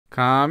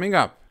Coming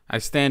up, I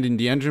stand in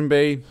the engine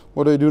bay.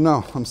 What do I do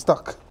now? I'm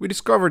stuck. We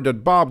discovered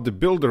that Bob the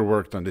builder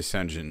worked on this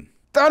engine.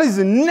 That is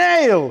a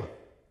nail!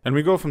 And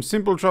we go from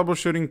simple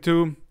troubleshooting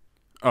to...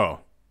 oh,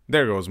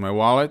 there goes my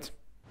wallet.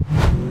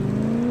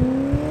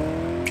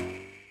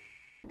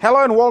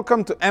 Hello and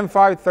welcome to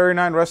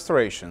M539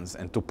 Restorations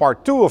and to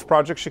part 2 of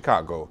Project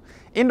Chicago.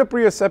 In the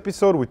previous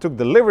episode we took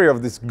delivery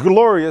of this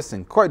glorious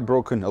and quite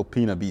broken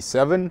Alpina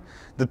B7.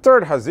 The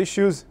third has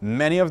issues,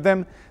 many of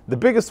them. The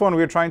biggest one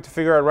we're trying to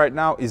figure out right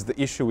now is the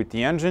issue with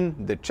the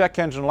engine. The check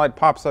engine light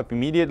pops up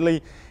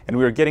immediately and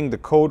we're getting the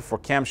code for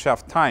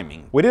camshaft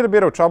timing. We did a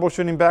bit of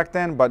troubleshooting back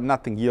then, but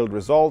nothing yielded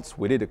results.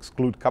 We did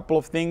exclude a couple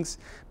of things,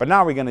 but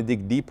now we're going to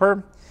dig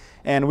deeper.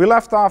 And we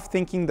left off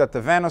thinking that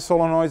the Vanna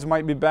solenoids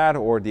might be bad,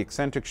 or the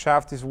eccentric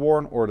shaft is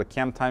worn, or the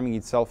cam timing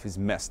itself is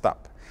messed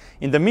up.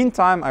 In the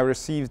meantime, I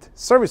received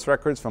service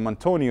records from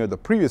Antonio, the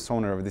previous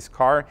owner of this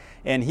car,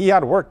 and he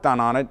had work done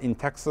on it in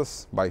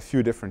Texas by a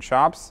few different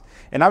shops.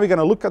 And now we're going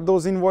to look at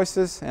those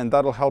invoices, and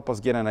that'll help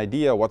us get an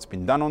idea of what's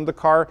been done on the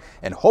car,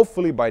 and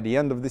hopefully by the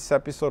end of this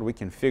episode we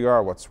can figure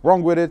out what's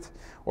wrong with it,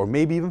 or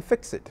maybe even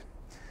fix it.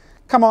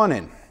 Come on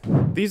in.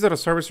 These are the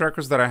service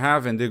records that I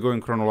have, and they go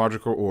in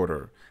chronological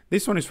order.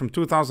 This one is from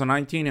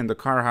 2019 and the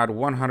car had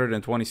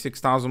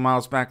 126,000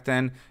 miles back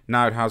then.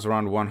 Now it has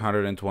around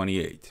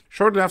 128.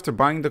 Shortly after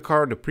buying the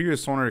car, the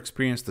previous owner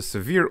experienced a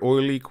severe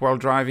oil leak while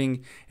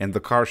driving and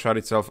the car shut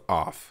itself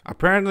off.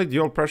 Apparently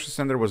the oil pressure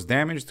sender was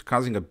damaged,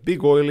 causing a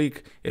big oil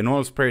leak and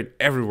oil sprayed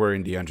everywhere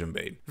in the engine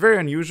bay. Very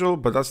unusual,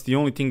 but that's the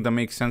only thing that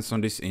makes sense on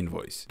this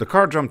invoice. The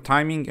car jumped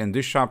timing and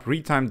this shop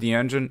retimed the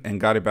engine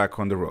and got it back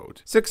on the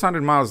road.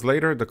 600 miles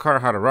later, the car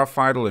had a rough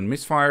idle and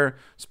misfire,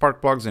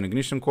 spark plugs and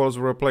ignition coils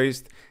were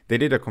replaced. They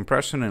did a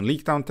compression and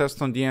leak down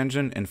test on the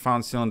engine and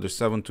found cylinder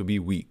 7 to be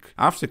weak.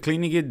 After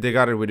cleaning it, they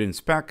got it within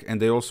spec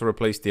and they also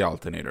replaced the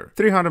alternator.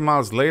 300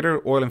 miles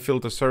later, oil and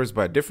filter service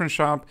by a different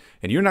shop,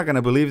 and you're not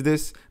gonna believe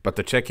this, but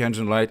the check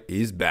engine light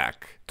is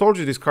back. Told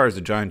you this car is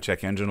a giant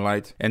check engine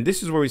light, and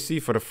this is where we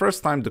see for the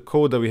first time the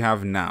code that we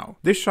have now.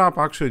 This shop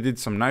actually did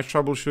some nice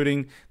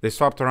troubleshooting. They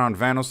swapped around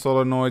Vanna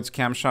solenoids,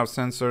 camshaft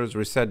sensors,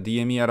 reset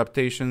DME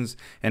adaptations,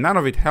 and none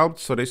of it helped,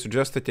 so they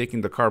suggested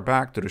taking the car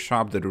back to the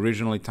shop that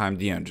originally timed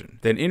the engine.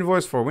 Then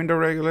invoice for window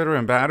regulator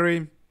and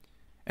battery,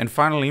 and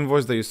final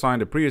invoice that you saw in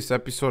the previous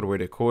episode where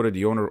they quoted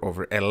the owner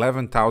over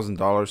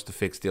 $11,000 to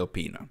fix the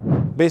Alpina.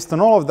 Based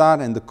on all of that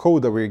and the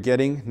code that we're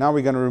getting, now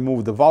we're going to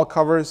remove the valve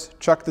covers,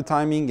 check the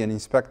timing and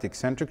inspect the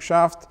eccentric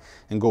shaft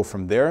and go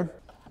from there.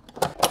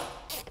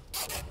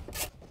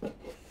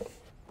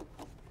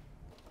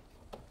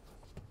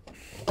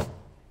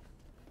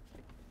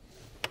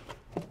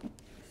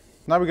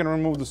 Now we're going to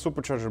remove the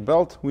supercharger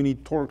belt. We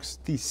need Torx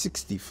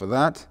T60 for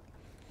that.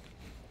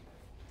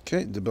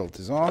 Okay, the belt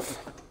is off.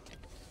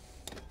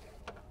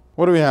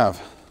 What do we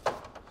have?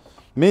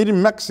 Made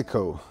in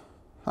Mexico.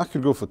 I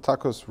could go for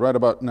tacos right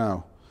about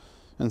now.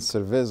 And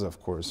cerveza,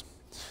 of course.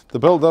 The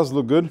belt does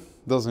look good.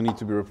 Doesn't need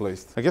to be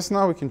replaced. I guess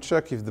now we can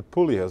check if the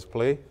pulley has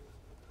play.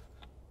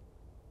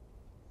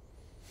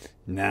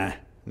 Nah,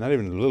 not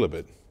even a little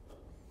bit.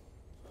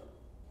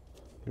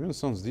 Even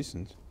sounds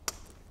decent.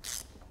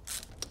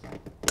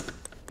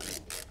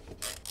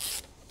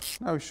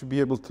 Now we should be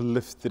able to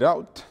lift it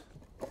out.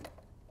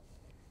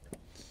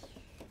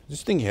 Is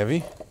this thing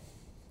heavy?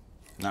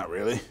 Not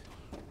really.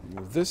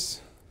 Remove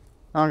this.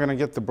 Now I'm gonna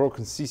get the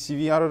broken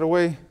CCV out of the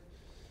way.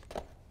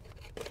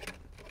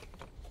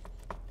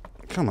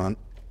 Come on.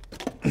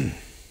 The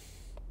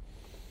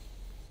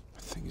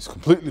thing is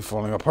completely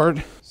falling apart.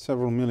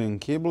 Several million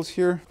cables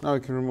here. Now we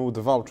can remove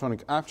the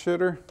Valvetronic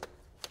actuator.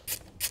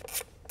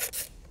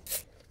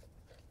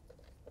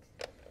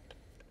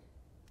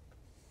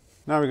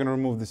 Now we're gonna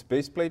remove this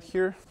base plate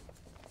here.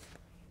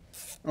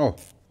 Oh,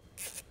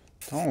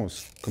 it's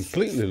almost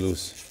completely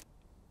loose.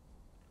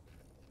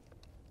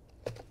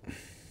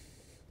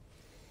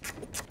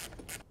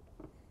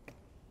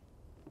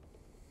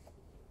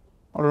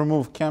 I'll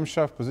remove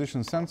camshaft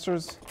position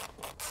sensors.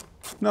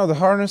 Now the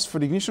harness for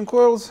the ignition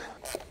coils.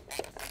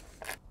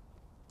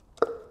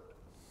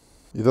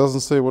 It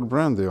doesn't say what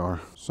brand they are.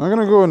 So I'm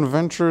gonna go and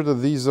venture that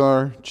these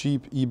are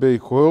cheap eBay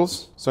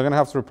coils. So I'm gonna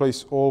have to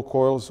replace all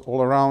coils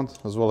all around,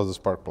 as well as the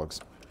spark plugs.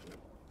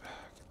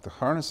 Get the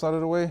harness out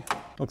of the way.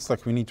 Looks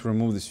like we need to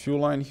remove this fuel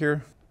line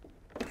here.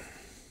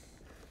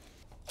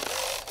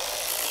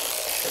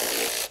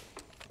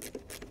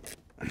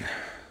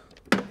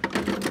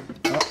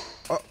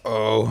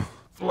 Uh-oh.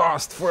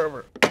 Lost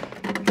forever.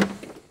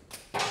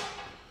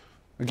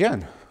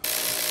 Again.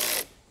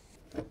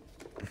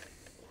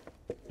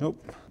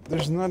 Nope.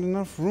 There's not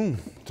enough room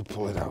to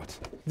pull it out.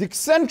 The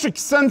eccentric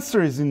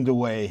sensor is in the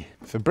way.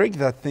 If I break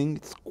that thing,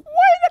 it's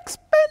quite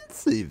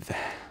expensive.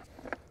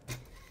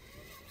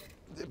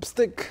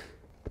 Dipstick.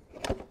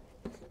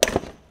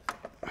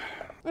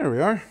 There we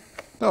are.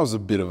 That was a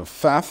bit of a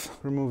faff.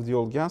 Remove the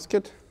old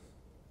gasket.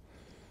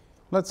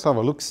 Let's have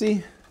a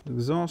look-see. The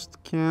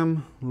exhaust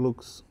cam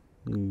looks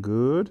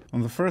good.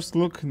 On the first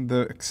look,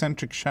 the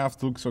eccentric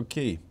shaft looks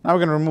okay. Now we're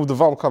going to remove the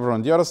valve cover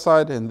on the other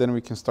side and then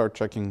we can start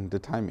checking the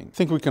timing. I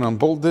think we can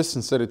unbolt this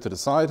and set it to the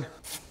side.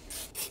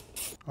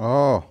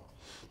 Oh,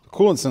 the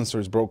coolant sensor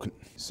is broken.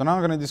 So now I'm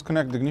going to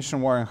disconnect the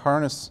ignition wiring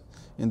harness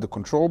in the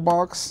control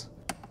box.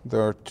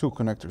 There are two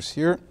connectors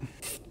here.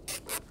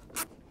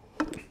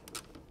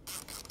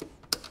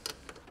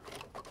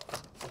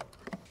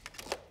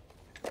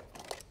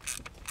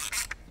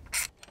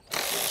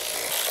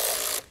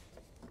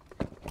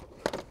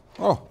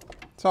 Oh,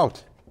 it's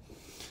out.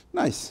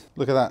 Nice.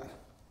 Look at that.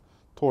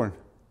 Torn.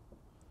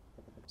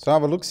 So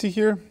have a look-see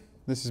here.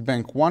 This is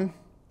bank 1.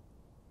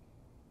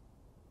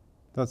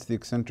 That's the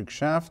eccentric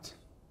shaft.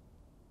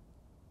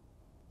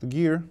 The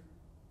gear.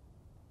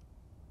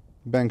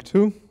 Bank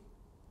 2.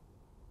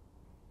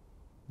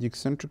 The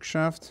eccentric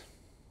shaft.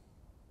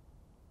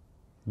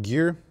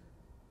 Gear.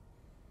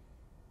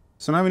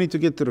 So now we need to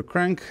get to the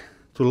crank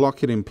to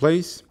lock it in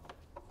place.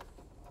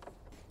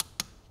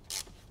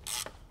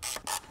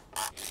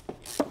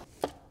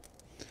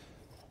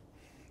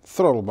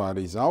 Throttle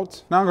body is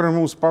out. Now I'm going to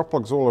remove spark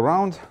plugs all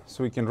around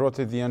so we can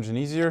rotate the engine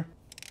easier.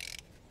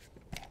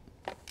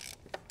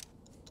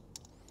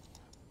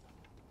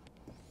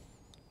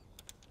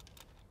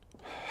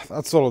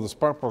 That's all of the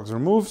spark plugs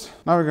removed.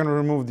 Now we're going to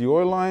remove the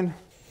oil line.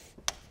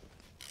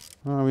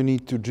 Now we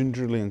need to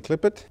gingerly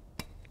unclip it.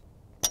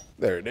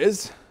 There it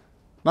is.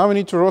 Now we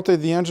need to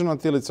rotate the engine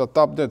until it's at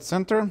top dead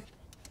center.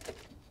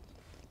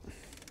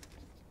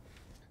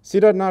 See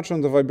that notch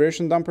on the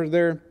vibration damper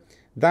there?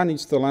 That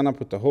needs to line up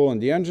with the hole in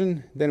the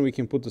engine. Then we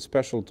can put the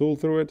special tool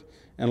through it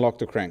and lock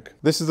the crank.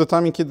 This is the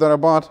timing kit that I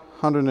bought,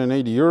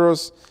 180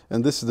 euros.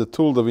 And this is the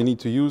tool that we need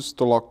to use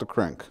to lock the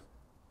crank.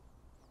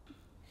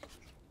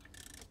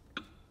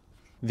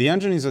 The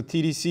engine is a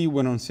TDC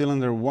when on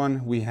cylinder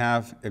 1 we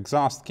have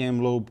exhaust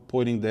cam lobe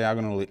pointing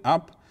diagonally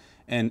up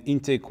and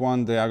intake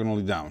 1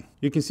 diagonally down.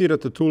 You can see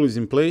that the tool is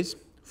in place,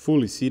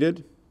 fully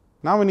seated.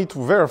 Now we need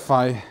to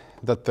verify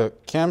that the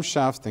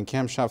camshaft and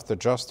camshaft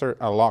adjuster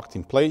are locked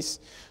in place.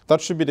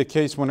 That should be the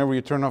case whenever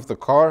you turn off the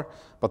car,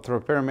 but the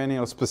repair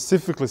manual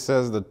specifically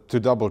says that to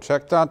double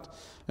check that.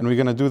 And we're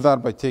gonna do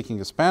that by taking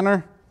a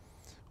spanner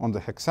on the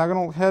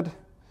hexagonal head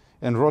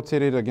and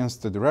rotate it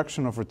against the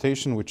direction of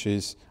rotation, which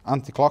is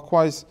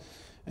anti-clockwise,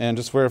 and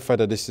just verify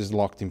that this is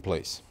locked in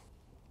place.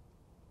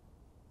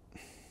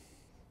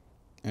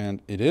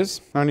 And it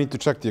is. Now I need to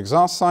check the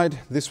exhaust side.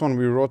 This one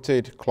we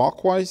rotate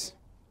clockwise.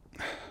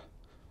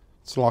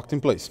 It's locked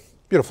in place.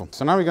 Beautiful.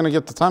 So now we're gonna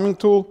get the timing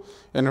tool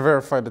and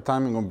verify the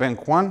timing on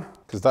bank 1,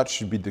 because that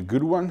should be the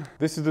good one.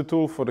 This is the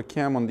tool for the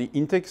cam on the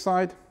intake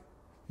side.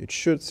 It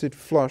should sit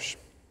flush.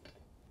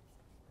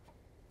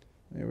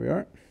 There we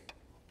are.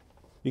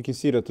 You can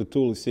see that the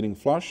tool is sitting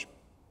flush.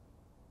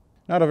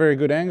 Not a very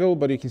good angle,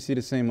 but you can see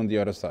the same on the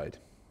other side.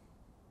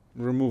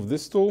 Remove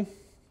this tool.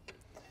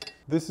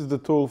 This is the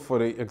tool for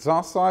the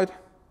exhaust side.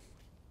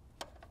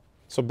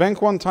 So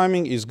bank 1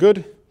 timing is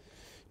good.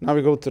 Now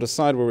we go to the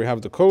side where we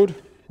have the code.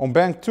 On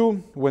bank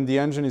 2, when the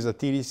engine is a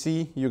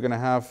TDC, you're gonna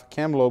have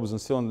cam lobes on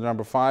cylinder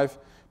number 5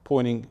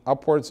 pointing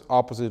upwards,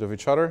 opposite of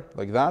each other,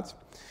 like that.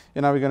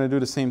 And now we're gonna do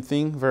the same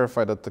thing,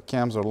 verify that the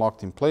cams are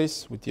locked in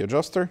place with the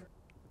adjuster.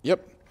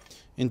 Yep.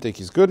 Intake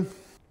is good.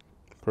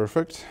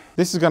 Perfect.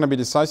 This is going to be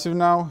decisive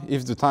now.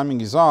 If the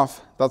timing is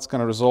off, that's going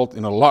to result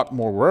in a lot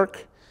more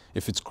work.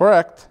 If it's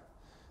correct,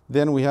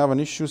 then we have an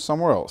issue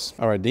somewhere else.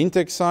 All right, the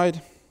intake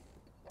side,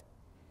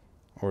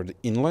 or the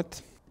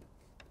inlet.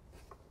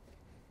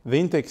 The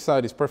intake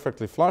side is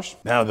perfectly flush.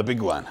 Now the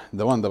big one,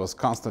 the one that was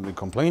constantly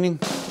complaining.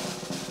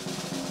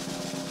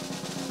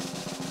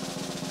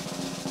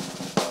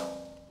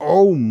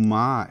 Oh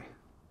my.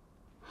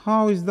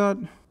 How is that?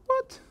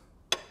 What?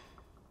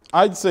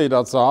 I'd say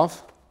that's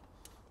off.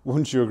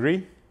 Wouldn't you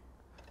agree?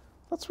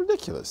 That's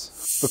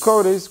ridiculous. The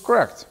code is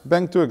correct.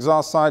 Bank 2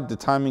 exhaust side, the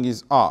timing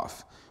is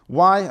off.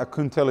 Why? I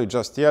couldn't tell you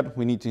just yet.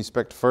 We need to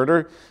inspect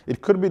further.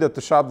 It could be that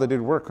the shop that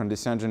did work on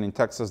this engine in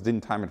Texas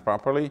didn't time it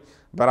properly,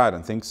 but I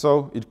don't think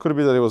so. It could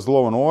be that it was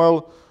low on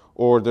oil,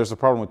 or there's a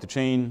problem with the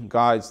chain,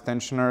 guides,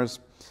 tensioners.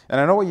 And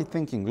I know what you're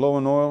thinking, low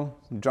on oil,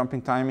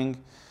 jumping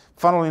timing.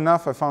 Funnily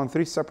enough, I found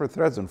 3 separate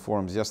threads on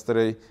forums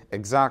yesterday,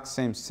 exact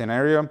same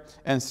scenario,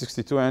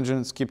 N62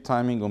 engine, skip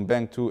timing on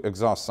bank 2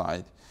 exhaust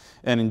side.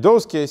 And in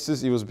those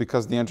cases, it was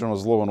because the engine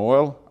was low on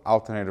oil,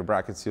 alternator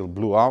bracket seal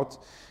blew out,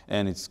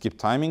 and it skipped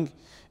timing.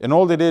 And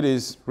all they did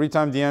is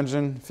retime the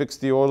engine, fix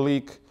the oil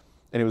leak,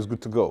 and it was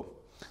good to go.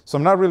 So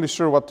I'm not really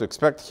sure what to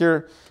expect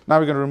here. Now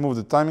we're gonna remove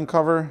the timing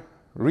cover,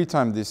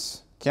 retime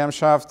this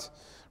camshaft,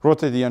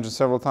 rotate the engine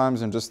several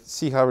times and just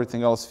see how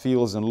everything else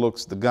feels and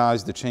looks, the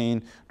guides, the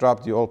chain,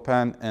 drop the oil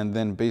pan, and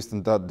then based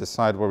on that,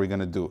 decide what we're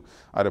gonna do.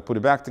 Either put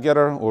it back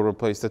together or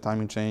replace the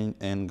timing chain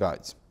and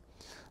guides.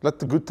 Let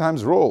the good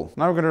times roll.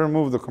 Now we're gonna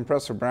remove the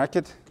compressor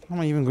bracket. How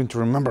am I even going to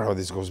remember how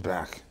this goes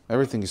back?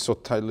 Everything is so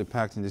tightly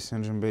packed in this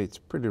engine bay, it's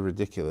pretty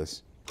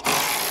ridiculous.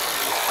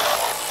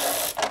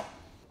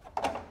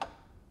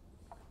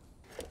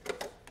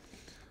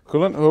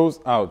 Coolant hose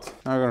out.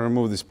 Now we're gonna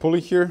remove this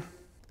pulley here.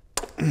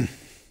 And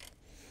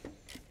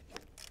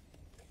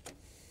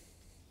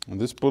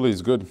this pulley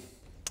is good.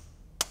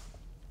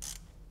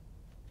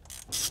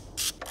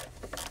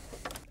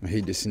 I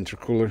hate this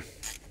intercooler.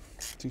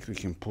 I think we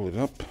can pull it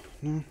up.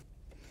 No?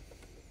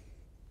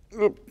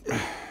 Oop.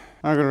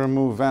 I'm gonna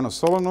remove van of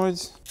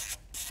solenoids.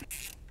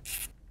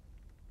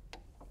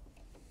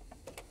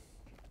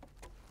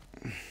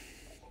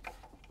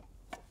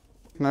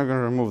 Now I'm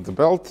gonna remove the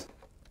belt.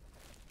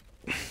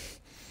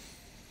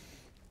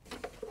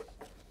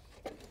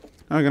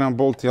 I'm gonna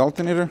unbolt the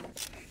alternator.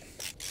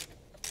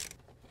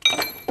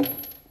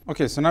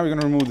 Okay, so now we're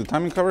gonna remove the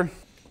timing cover.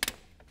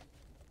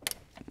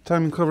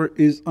 Timing cover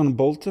is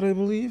unbolted, I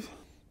believe.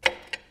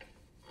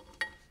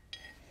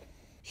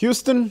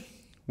 Houston,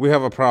 we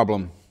have a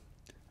problem.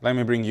 Let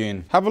me bring you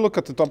in. Have a look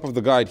at the top of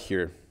the guide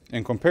here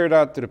and compare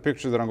that to the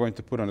picture that I'm going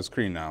to put on the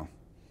screen now.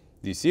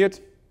 Do you see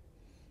it?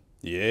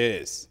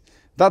 Yes.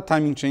 That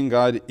timing chain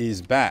guide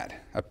is bad.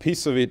 A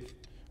piece of it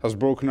has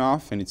broken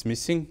off and it's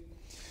missing.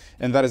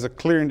 And that is a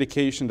clear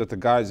indication that the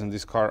guides on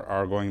this car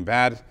are going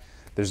bad.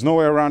 There's no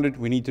way around it.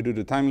 We need to do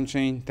the timing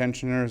chain,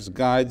 tensioners,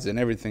 guides, and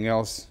everything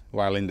else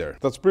while in there.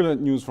 That's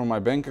brilliant news for my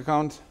bank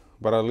account,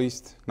 but at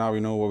least now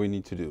we know what we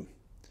need to do.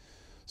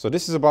 So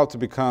this is about to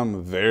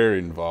become very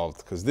involved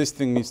because this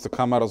thing needs to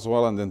come out as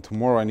well, and then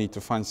tomorrow I need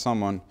to find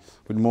someone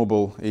with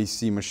mobile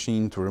AC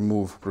machine to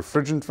remove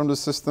refrigerant from the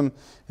system,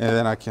 and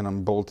then I can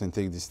unbolt and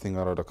take this thing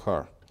out of the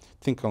car.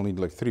 I think I'll need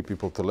like 3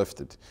 people to lift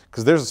it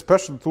because there's a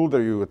special tool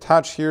that you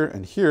attach here,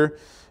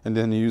 and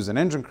then you use an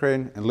engine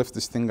crane and lift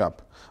this thing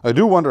up. I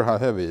do wonder how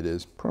heavy it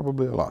is,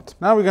 probably a lot.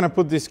 Now we're gonna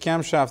put this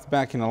camshaft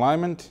back in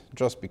alignment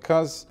just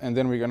because, and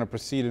then we're gonna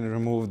proceed and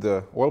remove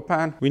the oil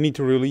pan. We need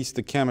to release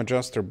the cam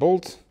adjuster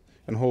bolt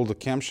and hold the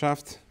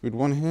camshaft with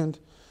one hand,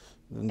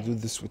 then do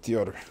this with the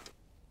other.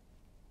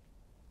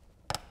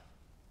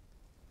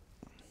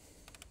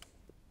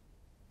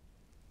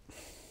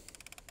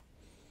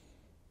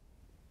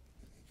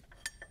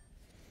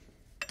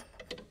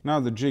 Now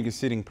the jig is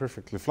sitting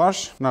perfectly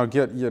flush. Now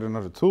get yet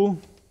another tool.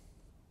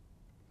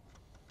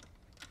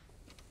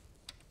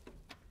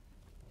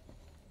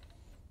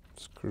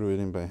 Screw it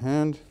in by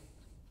hand.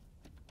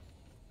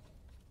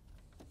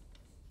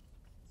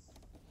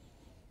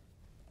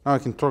 Now I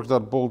can torque that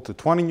bolt to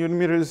 20 Newton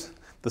meters.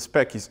 The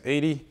spec is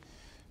 80,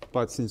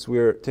 but since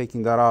we're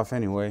taking that off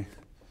anyway,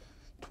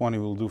 20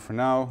 will do for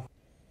now.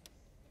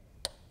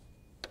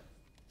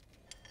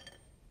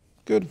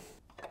 Good.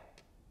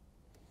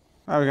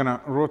 Now we're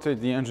gonna rotate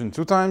the engine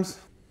 2 times.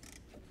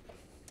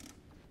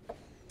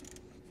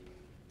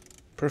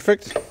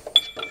 Perfect.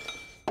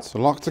 It's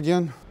locked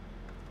again.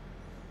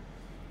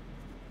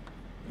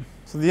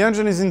 So the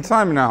engine is in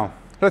time now.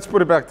 Let's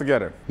put it back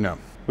together. No,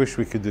 wish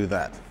we could do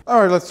that.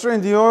 All right, let's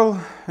drain the oil,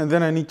 and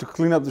then I need to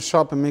clean up the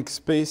shop and make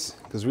space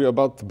because we're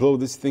about to blow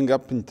this thing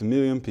up into a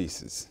million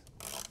pieces.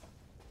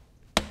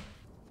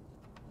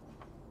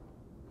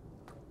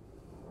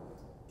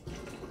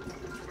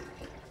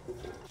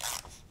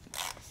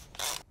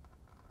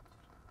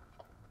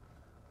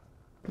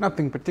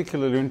 Nothing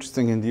particularly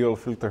interesting in the oil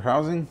filter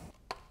housing.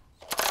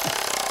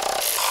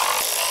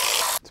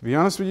 To be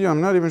honest with you,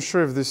 I'm not even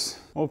sure if this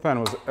oil pan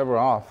was ever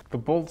off. The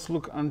bolts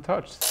look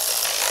untouched.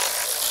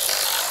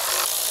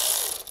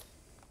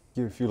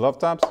 Give a few love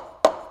taps.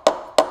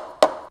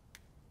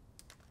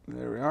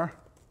 There we are.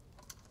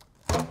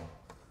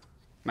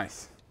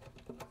 Nice.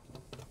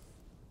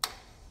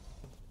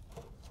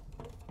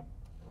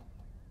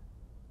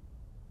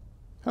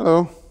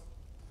 Hello.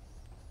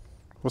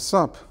 What's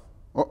up?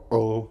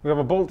 Uh-oh. We have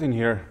a bolt in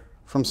here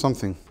from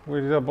something. Where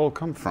did that bolt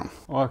come from?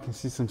 Oh, I can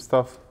see some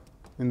stuff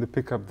in the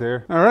pickup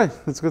there. All right,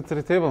 let's go to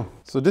the table.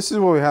 So this is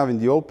what we have in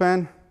the oil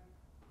pan.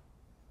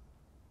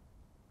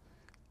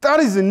 That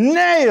is a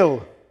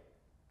nail!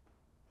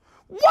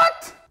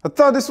 What? I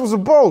thought this was a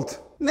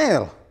bolt.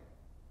 Nail.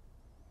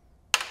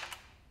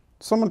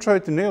 Someone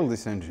tried to nail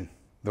this engine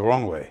the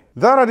wrong way.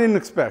 That I didn't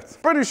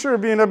expect. Pretty sure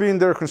B&W in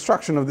their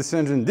construction of this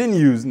engine didn't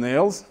use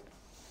nails.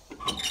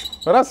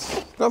 But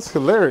that's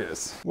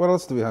hilarious. What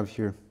else do we have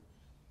here?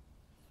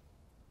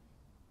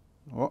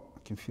 Oh, I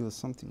can feel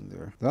something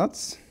there.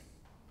 That's,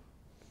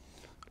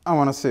 I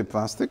want to say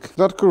plastic.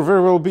 That could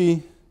very well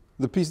be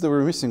the piece that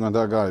we're missing on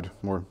that guide,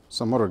 or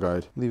some other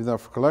guide. Leave that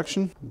for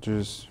collection.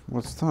 Just,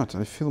 what's that?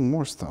 I feel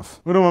more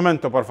stuff. Un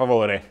momento, por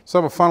favore. So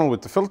I have a funnel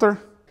with the filter.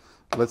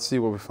 Let's see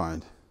what we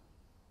find.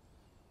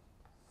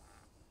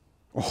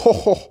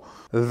 Oh,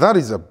 that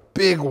is a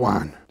big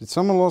one. Did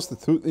someone lost the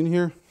tooth in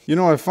here? You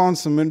know, I found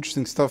some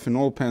interesting stuff in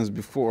oil pans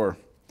before,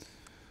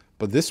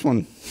 but this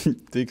one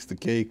takes the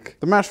cake.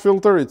 The mash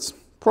filter, it's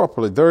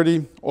properly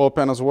dirty, oil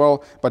pan as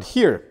well, but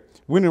here,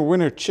 winner,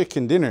 winner,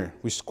 chicken dinner,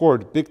 we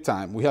scored big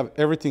time. We have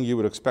everything you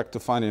would expect to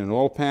find in an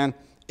oil pan,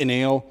 a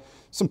nail,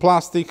 some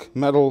plastic,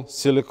 metal,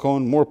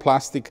 silicone, more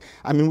plastic.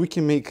 I mean, we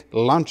can make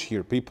lunch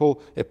here,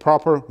 people, a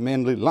proper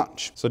manly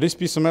lunch. So this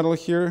piece of metal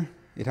here,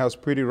 it has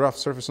pretty rough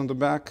surface on the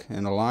back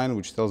and a line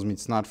which tells me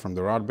it's not from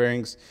the rod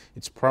bearings.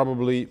 It's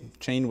probably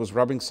chain was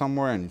rubbing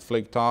somewhere and it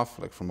flaked off,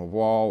 like from a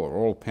wall or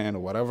oil pan or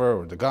whatever,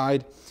 or the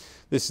guide.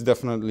 This is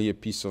definitely a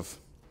piece of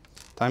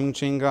timing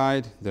chain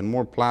guide, then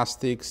more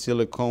plastic,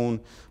 silicone,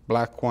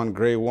 black one,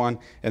 gray one,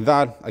 and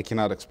that I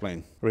cannot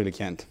explain, really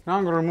can't. Now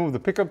I'm gonna remove the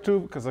pickup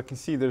tube because I can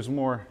see there's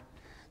more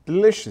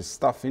delicious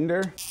stuff in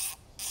there.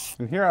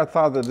 And here I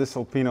thought that this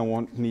Alpina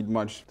won't need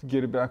much to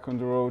get it back on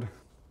the road.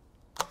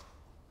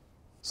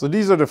 So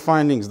these are the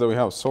findings that we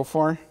have so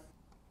far.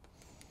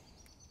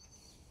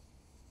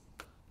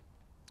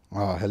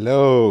 Oh,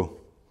 hello.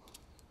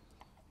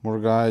 More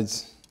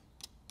guides.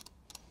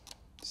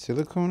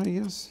 Silicone, I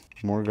guess?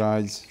 More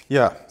guides.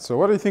 Yeah, so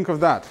what do you think of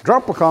that?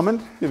 Drop a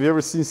comment. Have you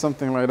ever seen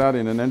something like that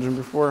in an engine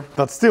before?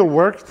 That still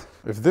worked.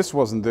 If this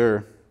wasn't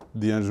there,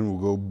 the engine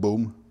would go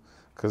boom,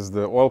 because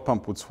the oil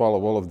pump would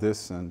swallow all of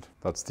this, and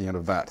that's the end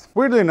of that.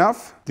 Weirdly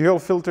enough, the oil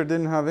filter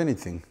didn't have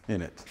anything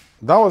in it.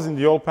 That was in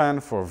the oil pan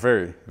for a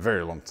very,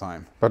 very long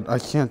time. But I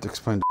can't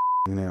explain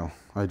the nail.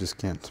 I just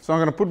can't. So I'm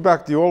gonna put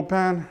back the oil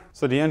pan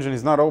so the engine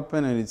is not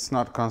open and it's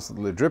not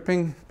constantly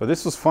dripping. But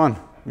this was fun.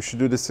 We should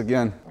do this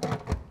again.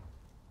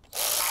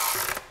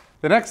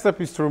 The next step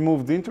is to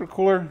remove the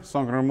intercooler. So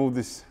I'm gonna remove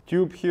this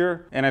tube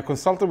here. And I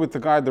consulted with the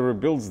guy that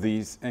rebuilds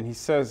these, and he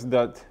says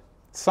that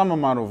some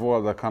amount of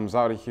oil that comes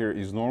out of here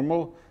is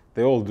normal.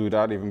 They all do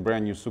that, even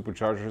brand new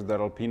superchargers that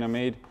Alpina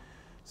made.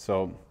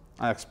 So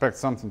I expect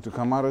something to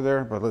come out of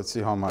there, but let's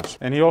see how much.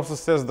 And he also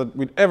says that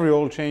with every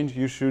oil change,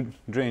 you should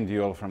drain the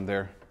oil from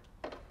there.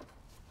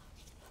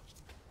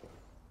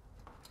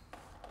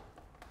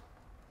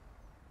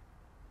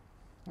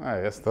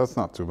 I guess that's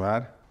not too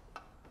bad.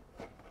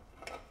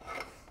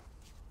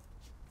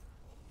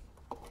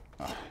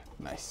 Ah,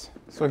 nice.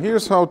 So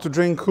here's how to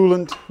drain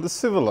coolant the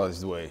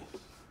civilized way.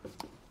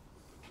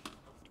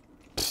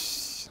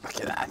 Psh, look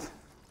at that.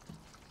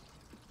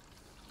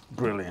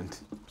 Brilliant.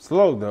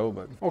 Slow though,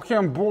 but... Okay,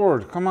 I'm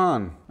bored, come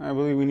on. I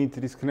believe we need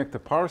to disconnect the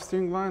power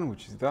steering line,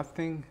 which is that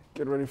thing.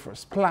 Get ready for a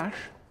splash.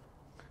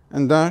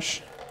 And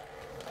dash.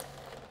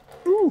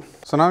 Ooh.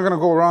 So now I'm gonna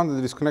go around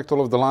and disconnect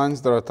all of the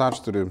lines that are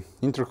attached to the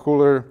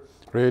intercooler,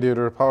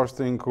 radiator, power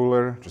steering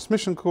cooler,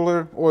 transmission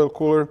cooler, oil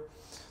cooler.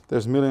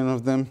 There's a million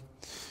of them.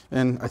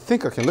 And I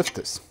think I can lift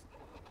this.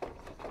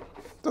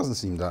 Doesn't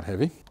seem that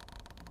heavy.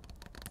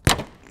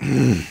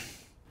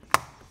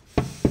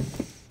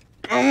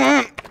 Come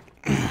on.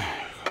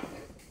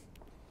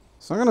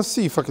 So I'm gonna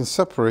see if I can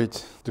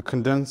separate the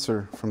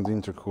condenser from the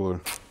intercooler.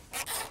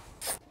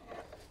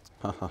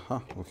 Ha ha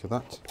ha, look at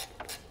that.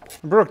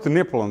 I broke the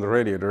nipple on the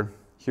radiator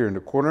here in the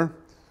corner.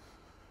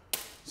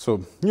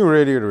 So new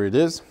radiator it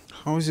is.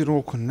 How is it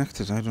all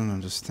connected? I don't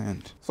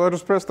understand. So I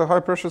just press the high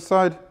pressure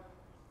side.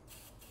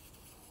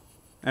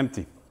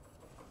 Empty.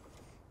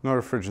 No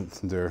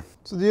refrigerant in there.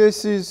 So the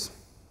AC is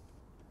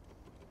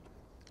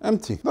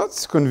empty.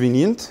 That's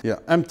convenient. Yeah,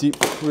 empty.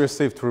 We're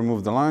safe to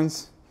remove the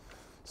lines.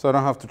 So I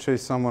don't have to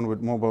chase someone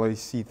with mobile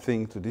AC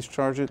thing to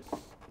discharge it.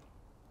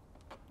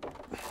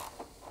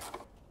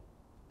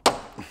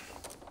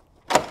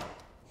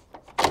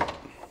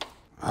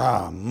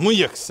 Ah,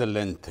 muy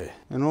excelente.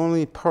 And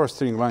only power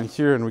steering line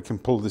here and we can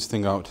pull this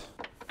thing out.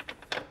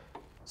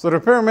 So the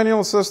repair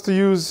manual says to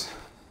use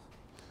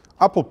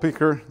apple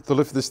picker to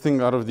lift this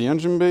thing out of the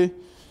engine bay.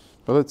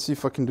 But let's see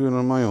if I can do it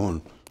on my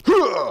own.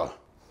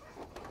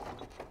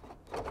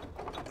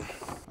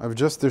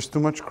 There's too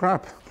much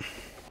crap.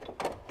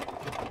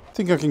 I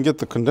think I can get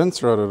the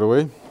condenser out of the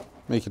way,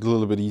 make it a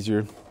little bit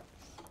easier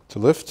to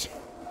lift.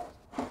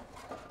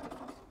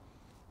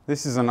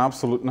 This is an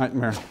absolute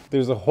nightmare.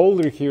 There's a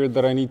holder here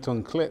that I need to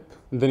unclip.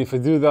 And then if I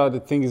do that, the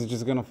thing is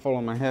just gonna fall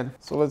on my head.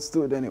 So let's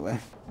do it anyway.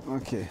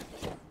 Okay.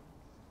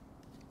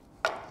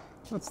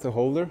 That's the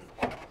holder.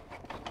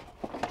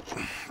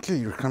 Okay,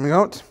 you're coming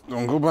out.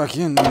 Don't go back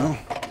in, you know.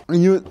 I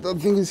knew it. That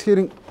thing is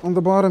hitting on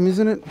the bottom,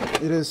 isn't it?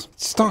 It is.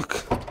 It's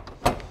stuck.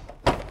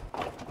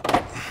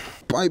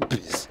 Pipe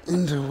is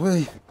in the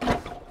way.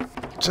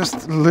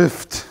 Just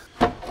lift.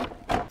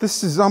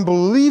 This is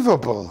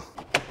unbelievable.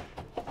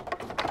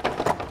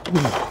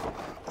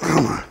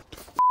 Come on.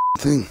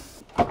 Thing.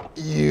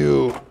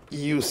 You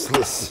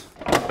useless.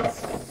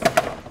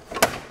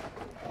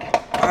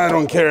 I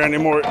don't care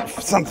anymore.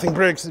 If something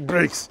breaks, it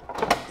breaks.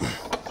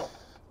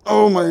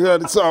 Oh my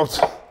God, it's out.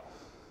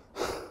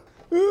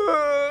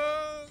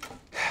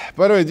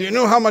 By the way, do you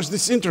know how much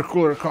this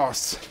intercooler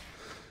costs?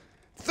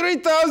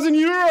 3,000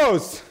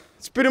 euros!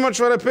 It's pretty much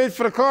what I paid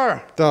for the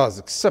car. That was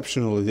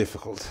exceptionally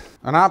difficult.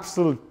 An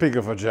absolute pig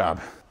of a job.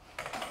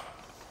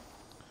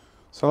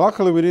 So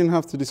luckily we didn't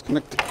have to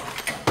disconnect it.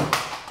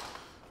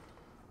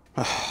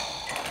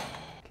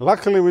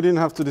 Luckily we didn't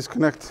have to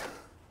disconnect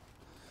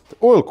the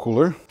oil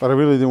cooler, but I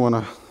really didn't want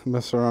to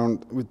mess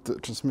around with the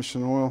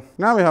transmission oil.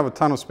 Now we have a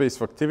ton of space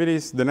for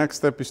activities. The next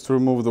step is to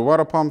remove the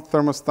water pump,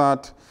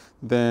 thermostat,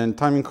 then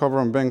timing cover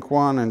on bank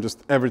 1 and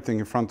just everything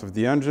in front of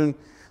the engine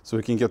so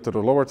we can get to the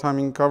lower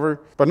timing cover.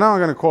 But now I'm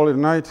gonna call it a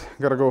night.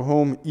 Gotta go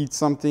home, eat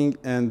something,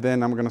 and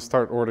then I'm gonna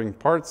start ordering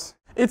parts.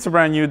 It's a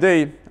brand new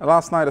day.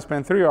 Last night I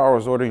spent 3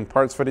 hours ordering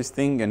parts for this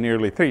thing and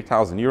nearly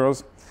 3,000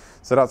 euros.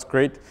 So that's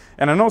great.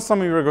 And I know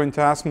some of you are going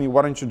to ask me,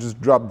 why don't you just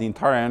drop the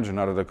entire engine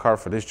out of the car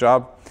for this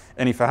job?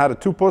 And if I had a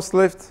 2-post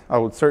lift, I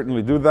would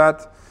certainly do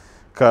that,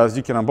 because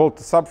you can unbolt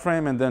the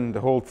subframe and then the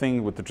whole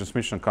thing with the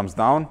transmission comes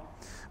down.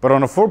 But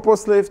on a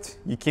 4-post lift,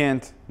 you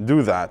can't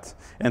do that.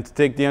 And to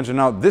take the engine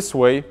out this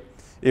way,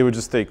 it would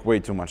just take way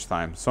too much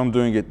time. So I'm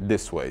doing it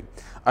this way.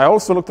 I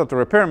also looked at the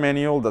repair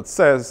manual that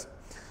says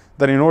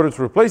that in order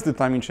to replace the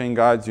timing chain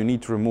guides, you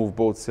need to remove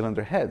both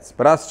cylinder heads.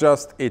 But that's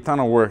just a ton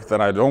of work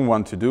that I don't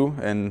want to do,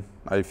 and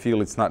I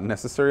feel it's not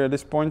necessary at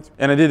this point.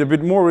 And I did a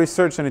bit more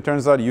research, and it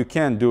turns out you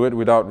can do it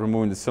without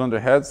removing the cylinder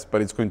heads,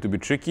 but it's going to be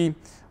tricky.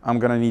 I'm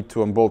gonna need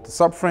to unbolt the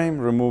subframe,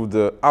 remove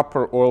the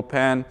upper oil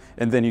pan,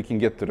 and then you can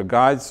get to the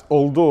guides.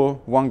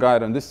 Although one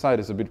guide on this side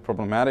is a bit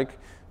problematic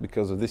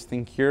because of this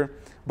thing here,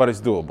 but it's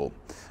doable.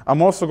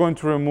 I'm also going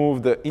to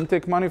remove the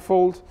intake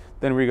manifold.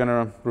 Then we're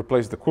gonna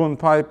replace the coolant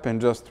pipe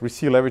and just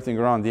reseal everything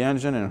around the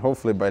engine, and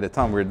hopefully by the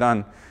time we're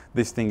done,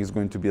 this thing is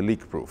going to be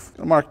leak proof.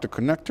 I'll mark the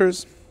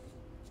connectors,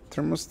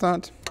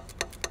 thermostat.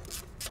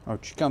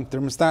 Out you come,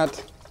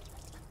 thermostat.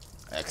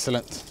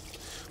 Excellent.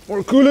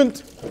 More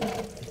coolant.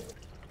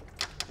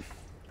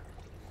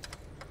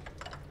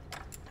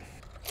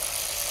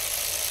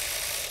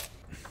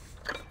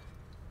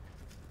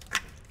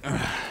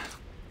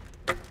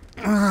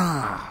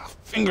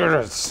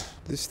 Fingers.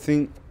 This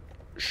thing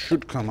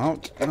should come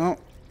out now.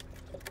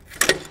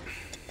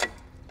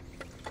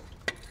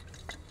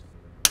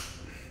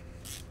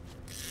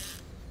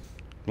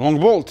 Long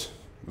bolt,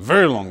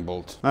 very long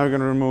bolt. Now we're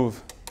going to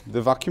remove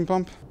the vacuum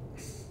pump.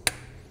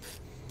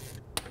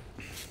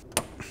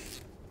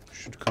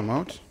 Should come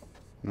out.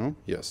 No?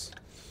 Yes.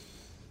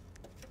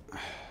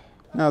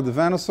 Now the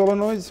Vano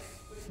solenoids.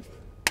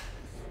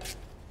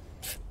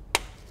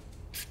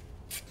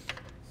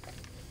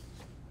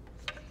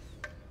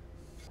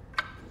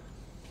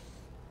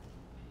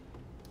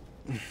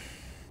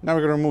 Now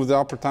we're going to remove the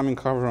upper timing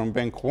cover on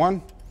bank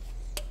 1.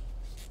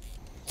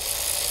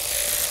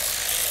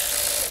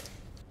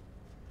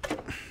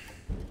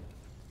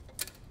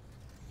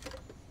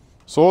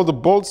 So all the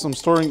bolts I'm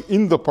storing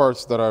in the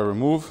parts that I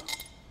remove.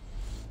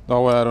 That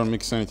way I don't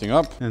mix anything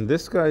up. And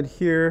this guide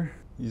here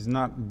is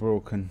not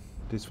broken.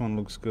 This one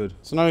looks good.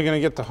 So now we're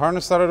going to get the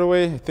harness out of the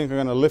way. I think I'm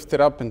going to lift it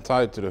up and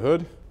tie it to the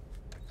hood.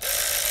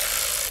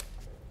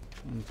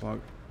 Unplug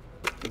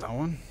that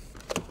one.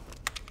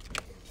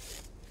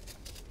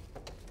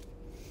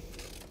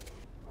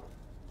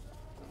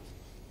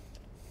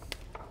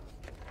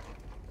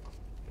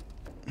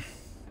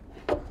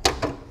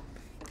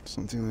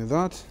 Something like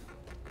that.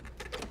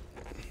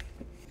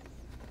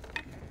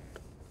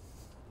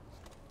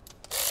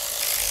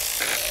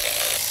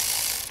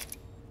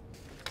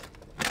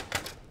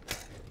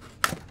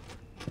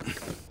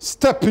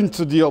 Step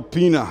into the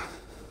Alpina.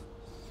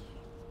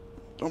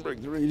 Don't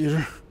break the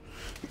radiator.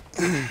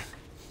 All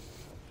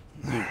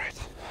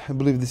right. I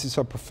believe this is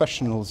how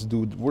professionals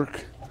do the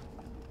work.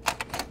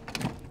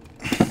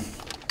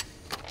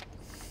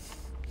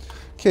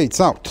 Okay, it's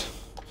out.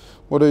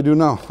 What do I do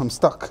now? I'm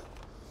stuck.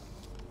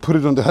 Put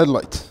it on the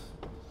headlight.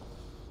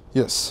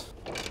 Yes.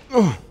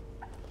 Oh,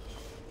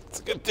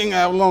 it's a good thing I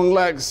have long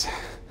legs.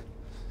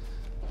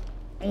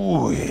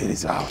 Oh, it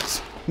is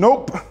out.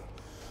 Nope.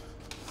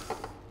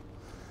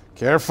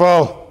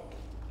 Careful.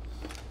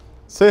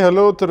 Say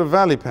hello to the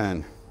valley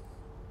pan.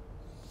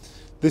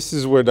 This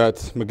is where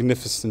that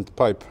magnificent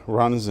pipe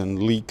runs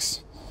and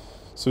leaks.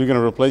 So you're going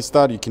to replace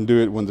that. You can do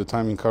it when the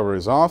timing cover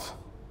is off.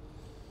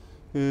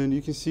 And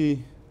you can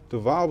see the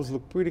valves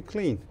look pretty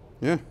clean.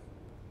 Yeah.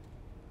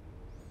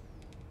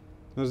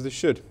 As they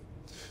should.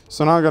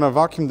 So now I'm going to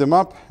vacuum them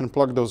up and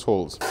plug those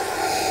holes.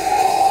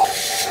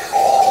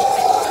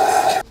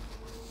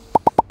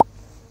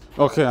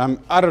 Okay, I'm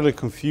utterly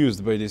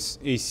confused by this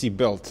AC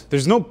belt.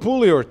 There's no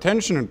pulley or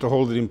tensioner to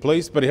hold it in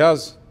place, but it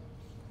has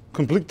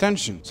complete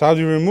tension. So how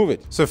do you remove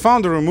it? So I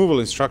found the removal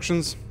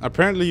instructions.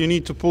 Apparently you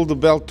need to pull the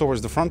belt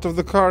towards the front of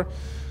the car,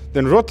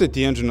 then rotate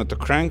the engine at the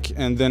crank,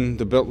 and then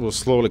the belt will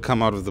slowly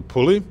come out of the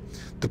pulley.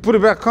 To put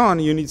it back on,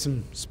 you need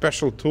some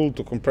special tool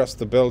to compress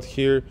the belt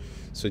here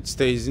so it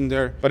stays in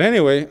there. But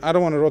anyway, I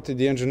don't want to rotate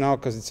the engine now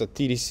because it's a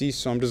TDC,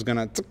 so I'm just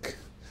gonna take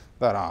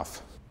that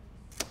off.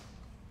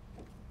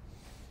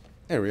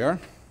 There we are.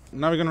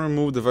 Now we're gonna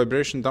remove the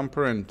vibration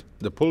damper and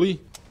the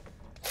pulley.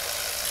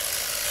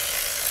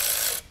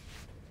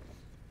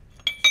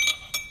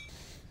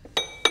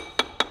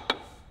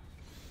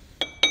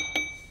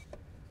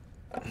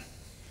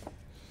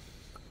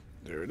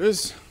 There it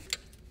is.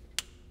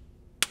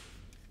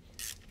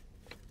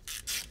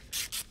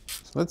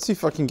 Let's see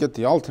if I can get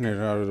the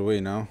alternator out of the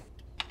way now.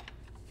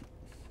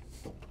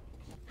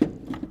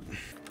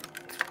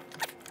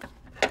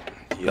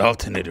 The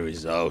alternator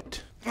is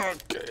out.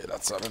 Okay,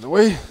 that's out of the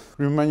way.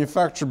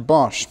 Remanufactured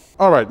Bosch.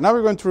 All right, now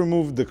we're going to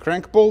remove the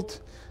crank bolt,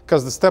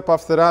 because the step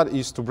after that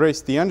is to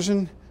brace the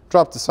engine,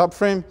 drop the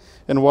subframe,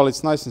 and while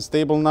it's nice and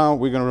stable now,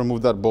 we're going to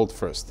remove that bolt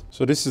first.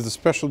 So this is the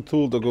special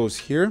tool that goes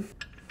here.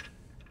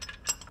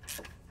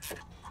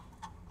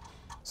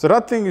 So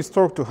that thing is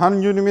torqued to 100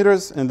 Newton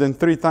meters and then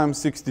 3 times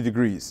 60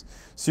 degrees.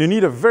 So you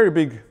need a very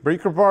big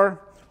breaker bar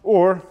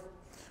or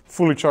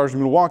fully charged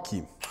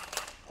Milwaukee,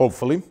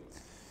 hopefully.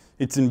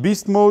 It's in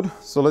beast mode,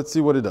 so let's see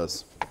what it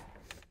does.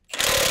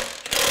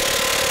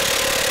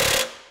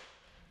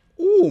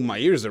 Ooh, my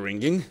ears are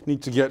ringing.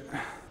 Need to get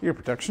ear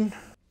protection.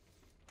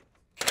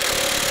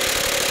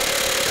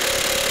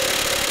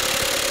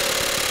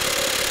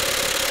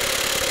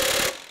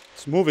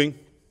 It's moving.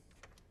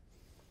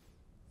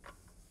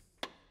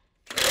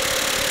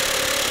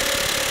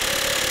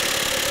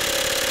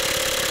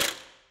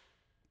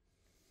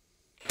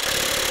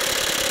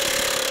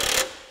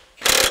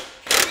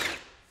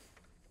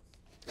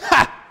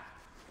 Ha!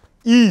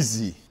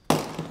 Easy.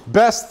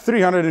 Best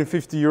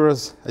 350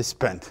 euros I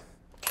spent.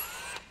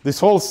 This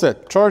whole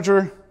set,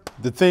 charger,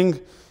 the thing,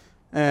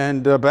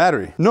 and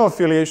battery. No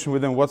affiliation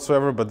with them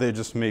whatsoever, but they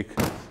just make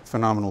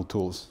phenomenal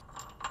tools.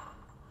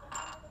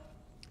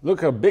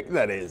 Look how big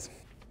that is.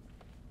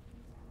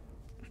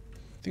 I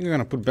think I'm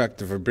gonna put back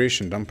the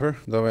vibration damper.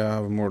 That way I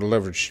have more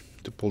leverage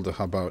to pull the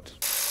hub out.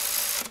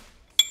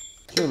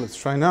 Okay, let's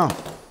try now.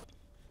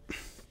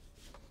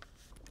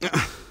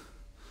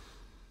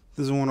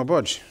 Doesn't want to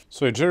budge.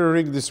 So I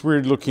jerry-rigged this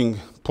weird looking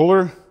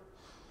puller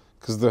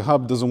because the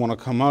hub doesn't want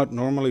to come out.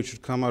 Normally it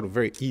should come out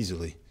very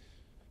easily.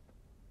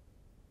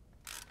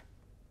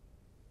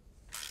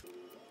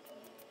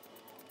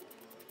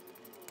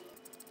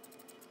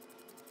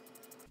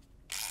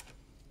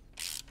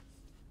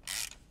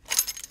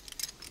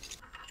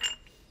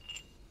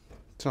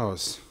 So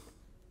it's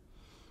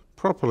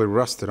properly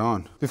rusted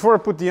on. Before I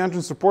put the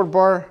engine support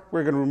bar,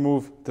 we're going to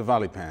remove the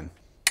valley pan.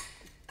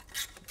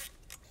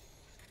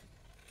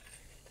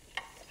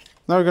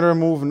 Now we're going to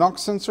remove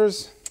NOx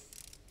sensors,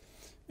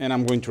 and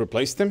I'm going to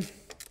replace them.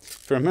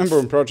 If you remember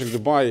in Project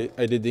Dubai,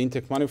 I did the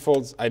intake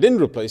manifolds. I didn't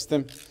replace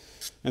them,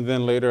 and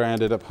then later I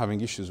ended up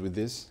having issues with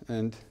this,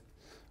 and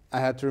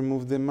I had to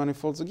remove the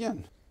manifolds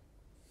again.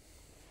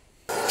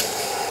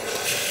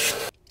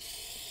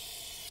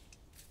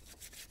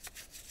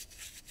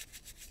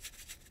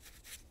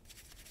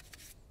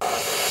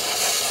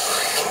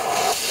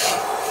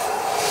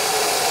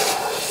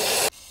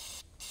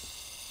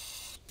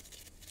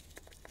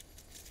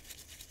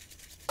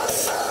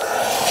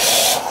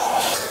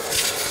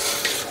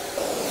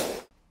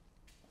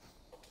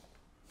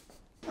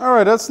 All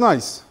right, that's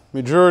nice.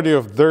 Majority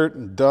of dirt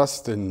and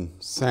dust and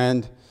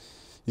sand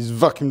is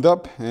vacuumed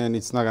up, and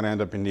it's not gonna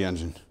end up in the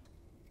engine.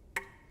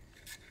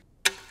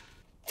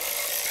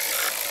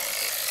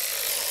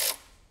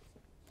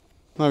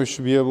 Now we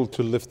should be able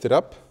to lift it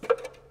up.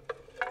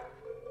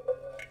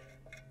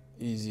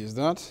 Easy as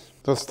that.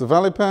 That's the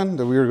valley pan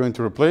that we are going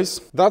to replace.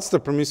 That's the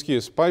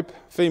promiscuous pipe,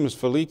 famous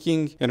for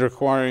leaking and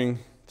requiring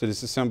to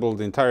disassemble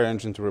the entire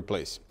engine to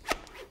replace.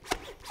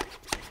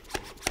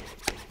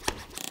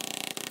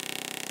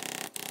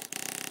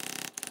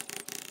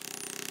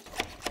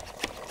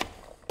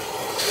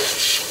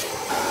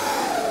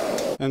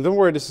 And don't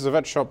worry, this is a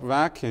wet shop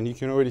vac, and you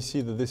can already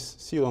see that this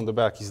seal on the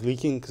back is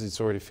leaking because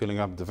it's already filling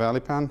up the valley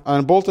pan. I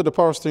unbolted the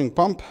power steering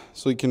pump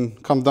so it can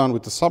come down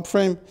with the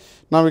subframe.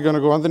 Now we're going to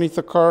go underneath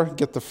the car,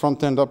 get the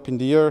front end up in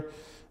the air,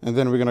 and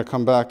then we're going to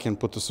come back and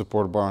put the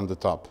support bar on the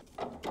top.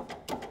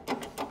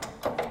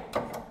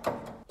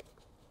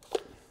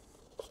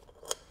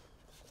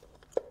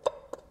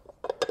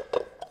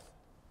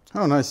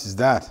 How nice is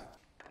that?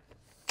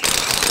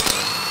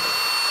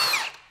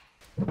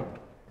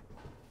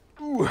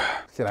 Ooh, look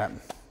at that.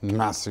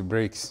 Massive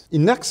brakes.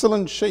 In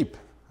excellent shape,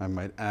 I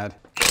might add.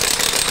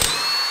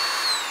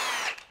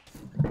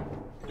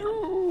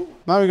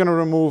 Now we're going to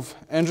remove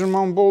engine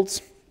mount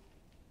bolts.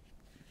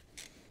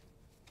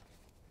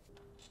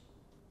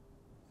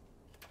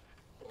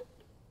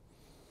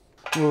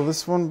 Will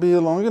this one be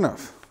long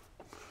enough?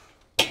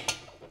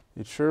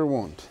 It sure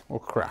won't. Oh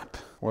crap.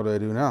 What do I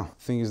do now?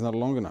 The thing is not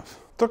long enough.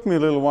 Took me a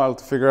little while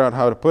to figure out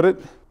how to put it.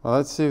 Well,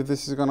 let's see if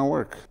this is going to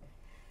work.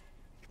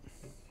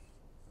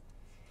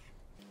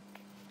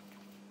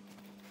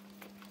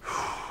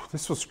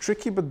 This was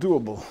tricky but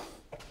doable.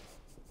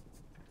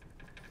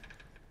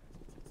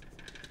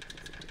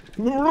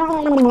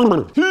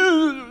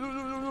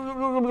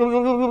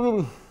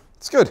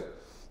 It's good.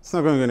 It's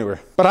not going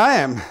anywhere. But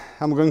I'm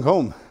going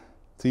home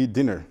to eat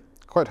dinner.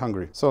 Quite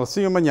hungry. So I'll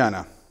see you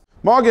mañana.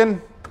 Morgen!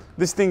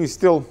 This thing is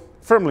still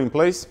firmly in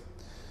place.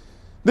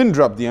 Didn't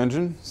drop the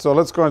engine. So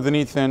let's go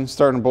underneath and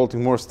start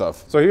unbolting more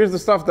stuff. So here's the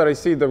stuff that I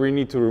see that we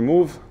need to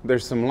remove.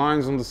 There's some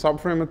lines on the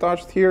subframe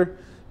attached here.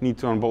 Need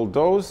to unbolt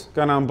those.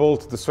 Gonna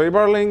unbolt the sway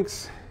bar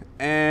links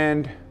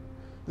and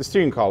the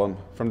steering column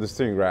from the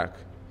steering rack.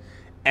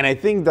 And I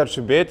think that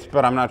should be it,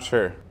 but I'm not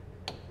sure.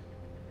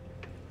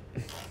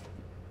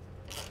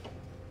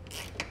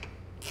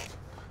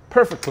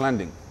 Perfect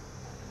landing.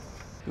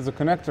 There's a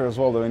connector as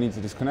well that I need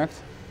to disconnect.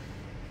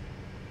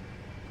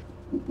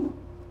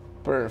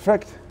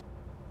 Perfect.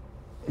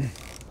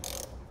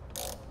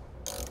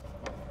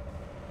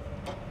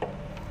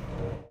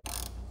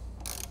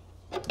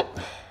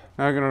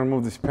 Now I'm going to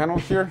remove this panel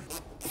here.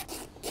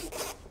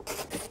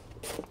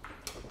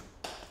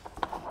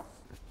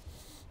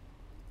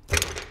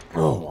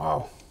 Oh,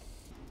 wow.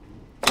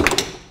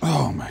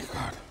 Oh my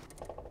God.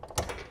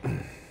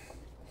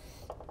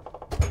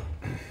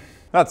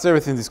 That's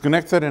everything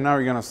disconnected, and now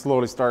we're going to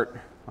slowly start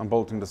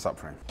unbolting the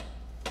subframe.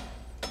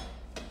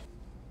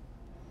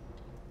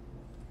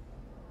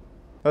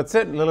 That's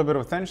it, a little bit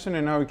of tension,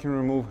 and now we can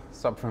remove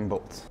subframe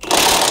bolts.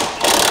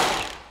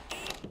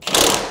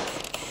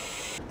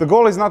 The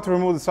goal is not to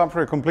remove the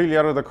subframe completely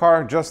out of the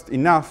car, just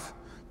enough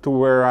to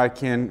where I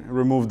can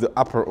remove the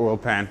upper oil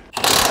pan.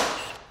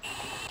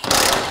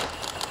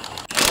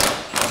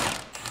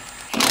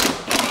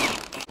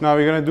 Now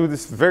we're gonna do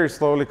this very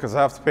slowly because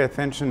I have to pay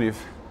attention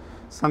if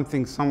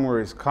something somewhere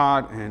is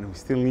caught and we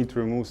still need to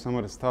remove some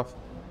of the stuff.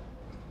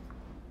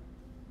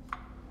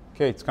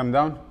 Okay, it's come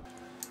down.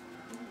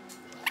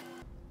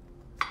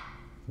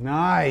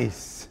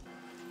 Nice.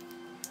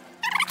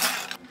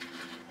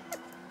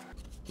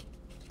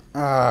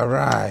 All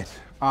right,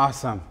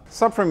 awesome.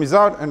 Subframe is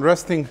out and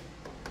resting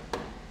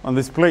on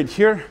this plate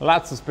here.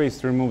 Lots of space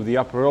to remove the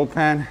upper oil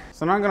pan.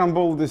 So now I'm gonna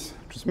unbolt this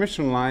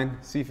transmission line,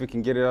 see if we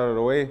can get it out of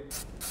the way.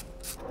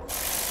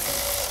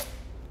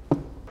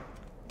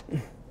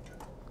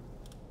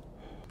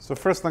 So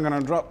first I'm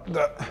gonna drop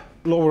the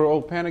lower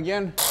oil pan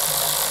again.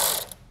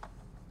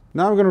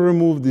 Now I'm gonna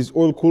remove these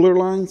oil cooler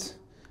lines,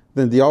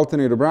 then the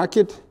alternator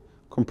bracket,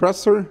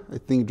 compressor, I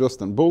think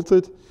just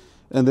unbolted,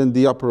 and then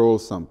the upper oil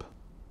sump.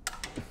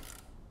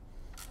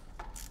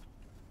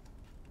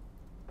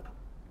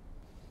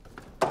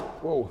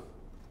 Whoa,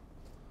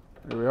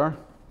 there we are.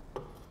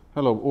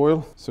 Hello,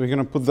 oil. So we're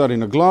gonna put that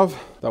in a glove.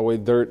 That way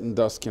dirt and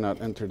dust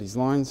cannot enter these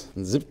lines.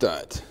 And zip tie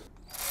it.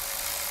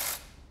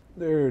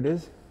 There it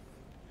is.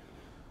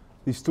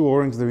 These two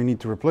O-rings that we need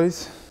to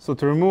replace. So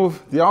to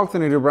remove the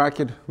alternator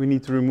bracket, we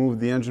need to remove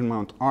the engine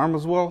mount arm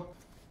as well.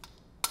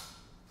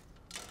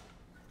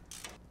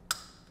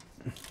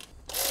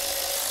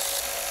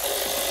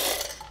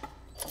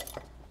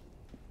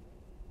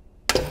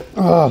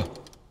 Ah.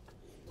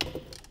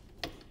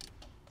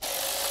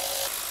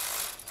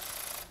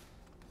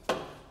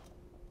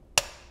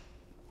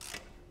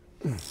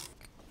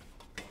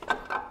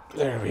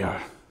 There we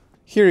are.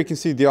 Here you can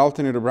see the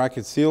alternator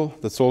bracket seal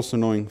that's also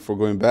known for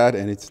going bad,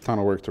 and it's a ton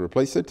of work to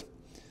replace it.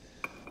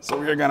 So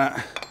we're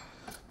gonna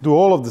do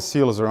all of the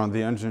seals around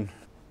the engine.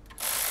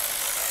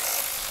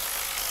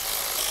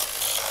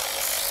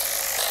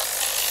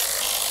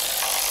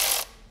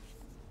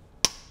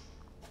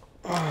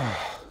 I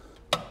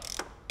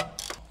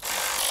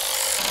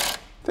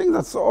think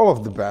that's all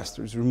of the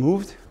bastards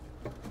removed.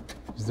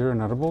 Is there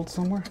another bolt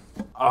somewhere?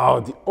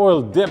 Oh, the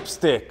oil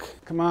dipstick.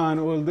 Come on,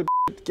 oil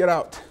dipstick, get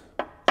out.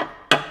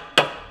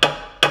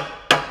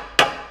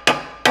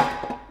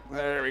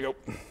 There we go.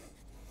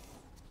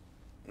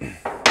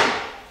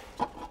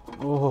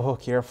 Oh,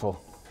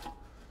 careful.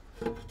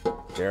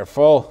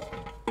 Careful.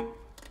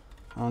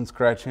 Don't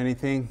scratch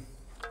anything.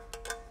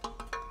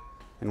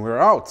 And we're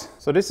out.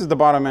 So this is the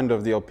bottom end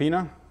of the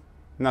Alpina.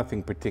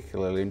 Nothing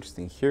particularly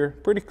interesting here.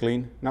 Pretty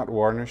clean, not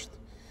varnished.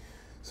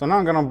 So now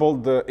I'm gonna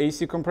bolt the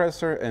AC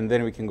compressor and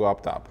then we can go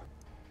up top.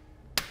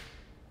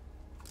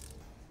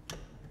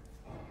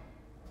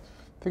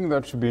 I think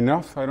that should be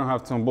enough. I don't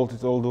have to unbolt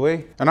it all the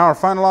way. And our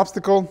final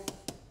obstacle,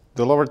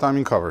 the lower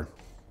timing cover.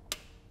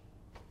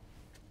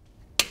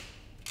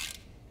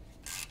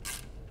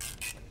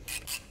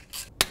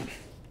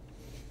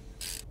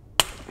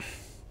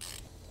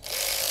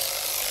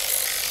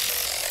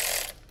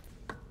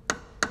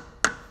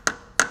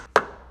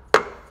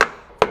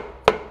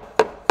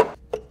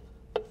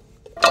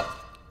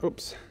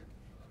 Oops.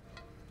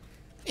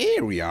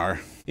 Here we are.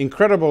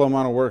 Incredible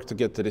amount of work to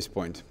get to this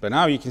point. But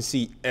now you can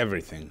see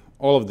everything.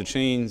 All of the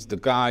chains, the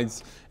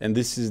guides, and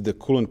this is the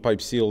coolant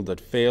pipe seal that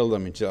failed. I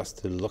mean,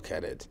 just look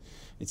at it.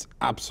 It's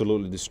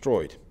absolutely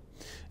destroyed.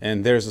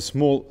 And there's a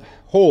small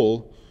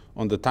hole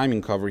on the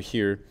timing cover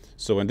here.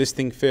 So when this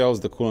thing fails,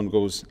 the coolant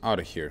goes out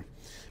of here.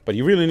 But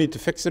you really need to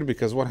fix it,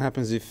 because what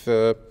happens if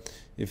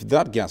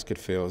that gasket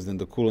fails, then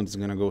the coolant is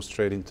gonna go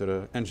straight into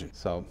the engine.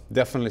 So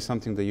definitely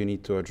something that you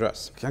need to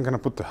address. Okay, I'm gonna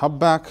put the hub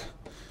back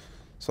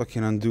so I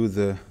can undo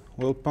the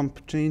oil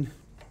pump chain.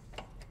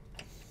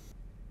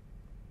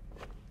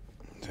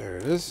 There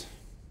it is.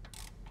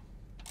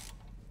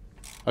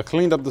 I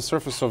cleaned up the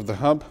surface of the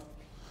hub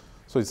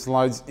so it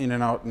slides in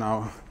and out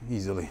now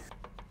easily.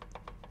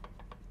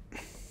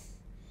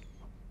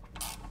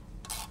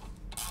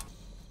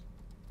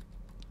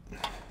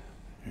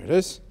 Here it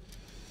is.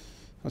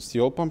 That's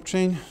the oil pump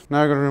chain.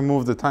 Now I'm going to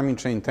remove the timing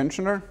chain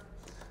tensioner.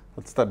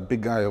 That's that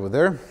big guy over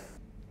there.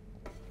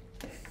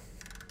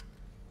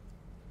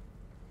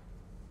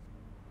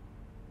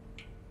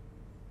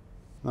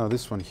 Now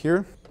this one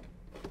here.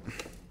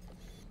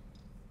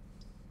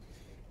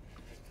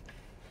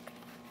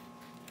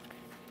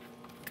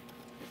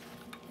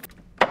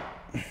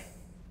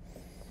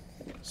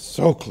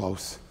 So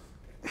close.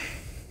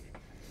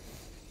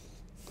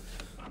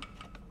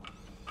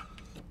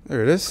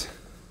 There it is.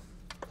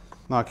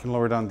 Now I can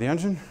lower down the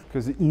engine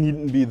because it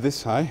needn't be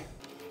this high.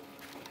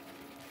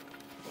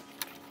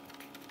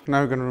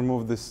 Now we're going to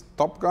remove this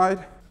top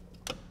guide.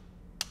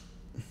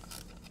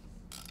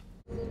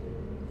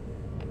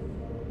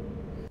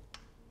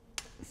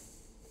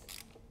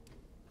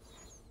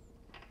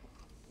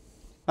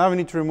 Now we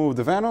need to remove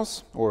the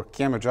vanos, or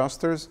cam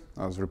adjusters,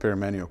 as repair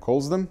manual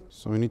calls them.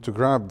 So we need to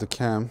grab the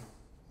cam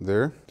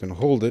there, then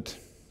hold it.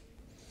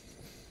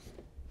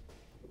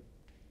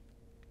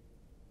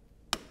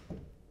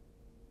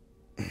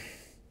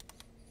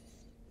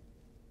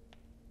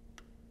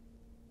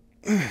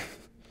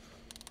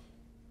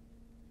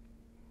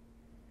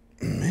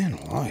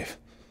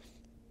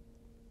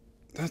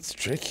 That's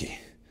tricky.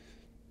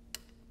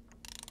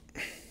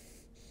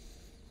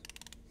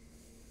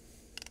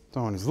 That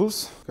one is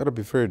loose. Gotta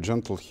be very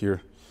gentle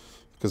here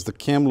because the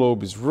cam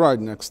lobe is right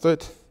next to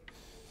it.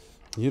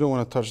 You don't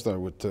want to touch that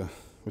with the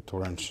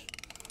wrench.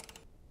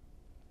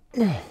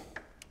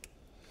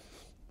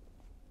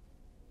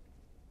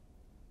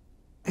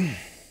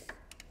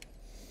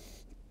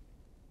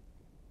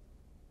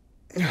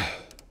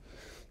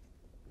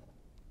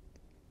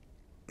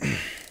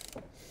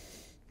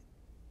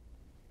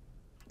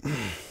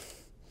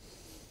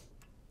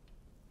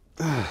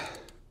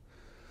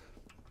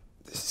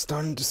 This is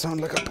starting to sound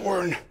like a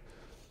porn.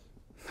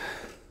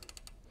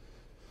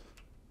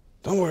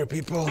 Don't worry,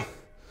 people.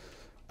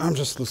 I'm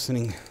just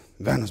loosening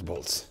Vanus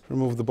bolts.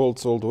 Remove the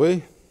bolts all the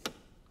way.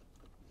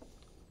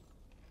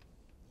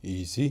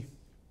 Easy.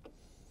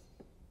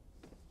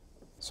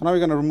 So now we're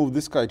gonna remove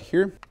this guide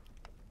here.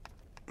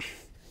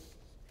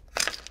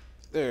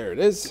 There it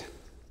is.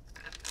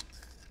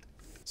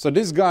 So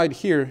this guide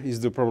here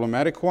is the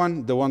problematic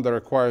one, the one that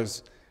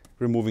requires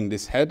removing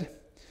this head.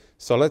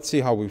 So let's see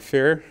how we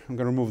fare. I'm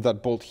gonna remove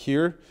that bolt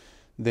here,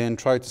 then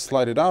try to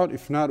slide it out.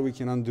 If not, we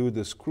can undo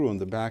the screw on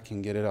the back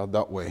and get it out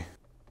that way.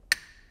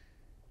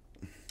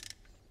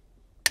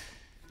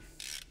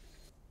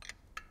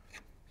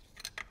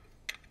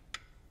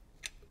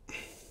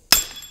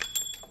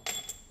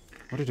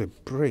 What did I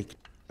break?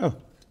 Oh,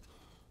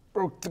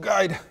 broke the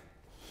guide.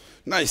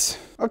 Nice.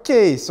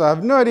 Okay, so I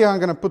have no idea how I'm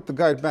gonna put the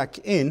guide back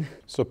in.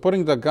 So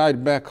putting the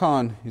guide back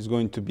on is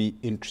going to be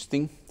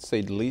interesting, to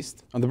say the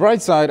least. On the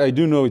bright side, I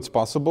do know it's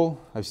possible.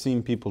 I've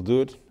seen people do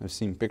it. I've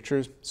seen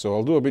pictures. So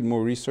I'll do a bit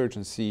more research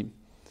and see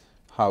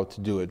how to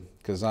do it,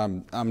 because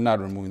I'm not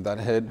removing that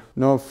head.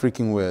 No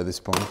freaking way at this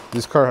point.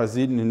 This car has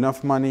eaten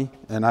enough money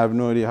and I have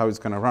no idea how it's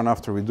gonna run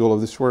after we do all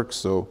of this work.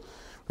 So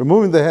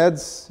removing the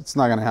heads, it's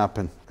not gonna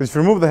happen. Because if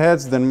you remove the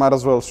heads, then might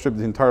as well strip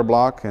the entire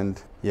block,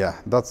 and yeah,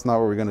 that's not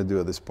what we're gonna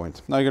do at this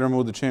point. Now you're gonna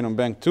remove the chain on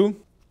bank 2.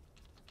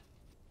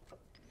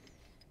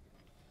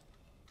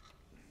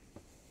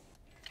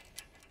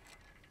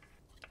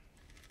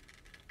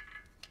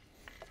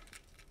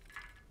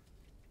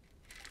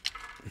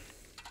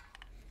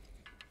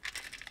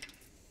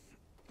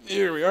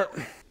 Here we are.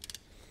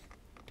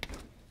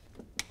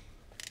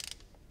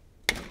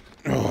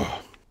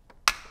 Oh.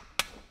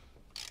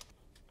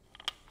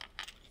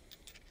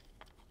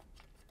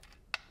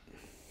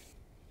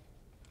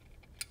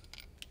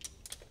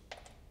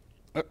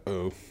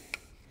 Uh-oh.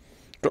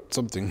 Dropped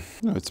something.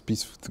 No, it's a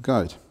piece of the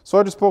guide. So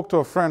I just spoke to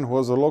a friend who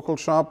has a local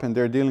shop and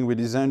they're dealing with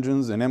these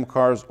engines and M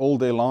cars all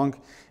day long.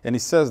 And he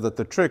says that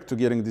the trick to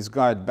getting this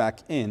guide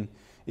back in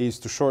is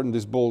to shorten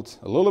this bolt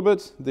a little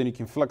bit. Then you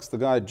can flex the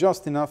guide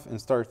just enough and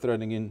start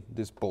threading in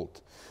this bolt.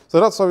 So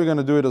that's how we're going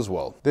to do it as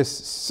well. This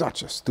is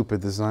such a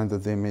stupid design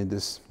that they made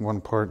this one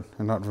part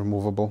and not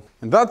removable.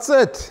 And that's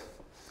it.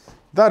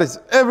 That is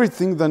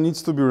everything that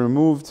needs to be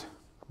removed.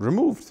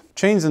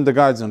 Chains and the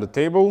guides on the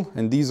table,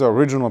 and these are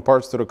original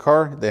parts to the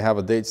car. They have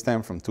a date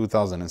stamp from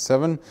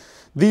 2007.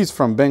 These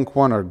from bank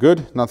 1 are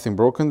good, nothing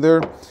broken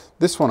there.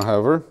 This one,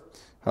 however,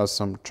 has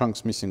some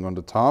chunks missing on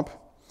the top.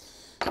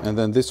 And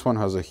then this one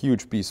has a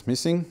huge piece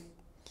missing.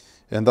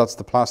 And that's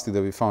the plastic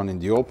that we found in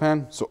the oil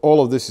pan. So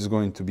all of this is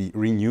going to be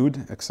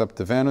renewed, except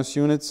the Vanus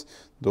units.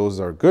 Those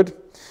are good.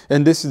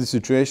 And this is the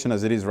situation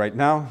as it is right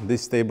now.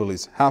 This table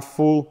is half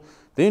full.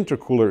 The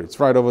intercooler, it's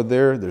right over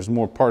there. There's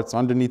more parts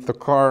underneath the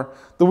car.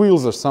 The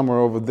wheels are somewhere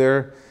over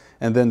there.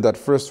 And then that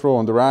first row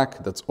on the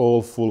rack, that's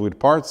all full with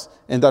parts.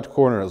 And that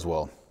corner as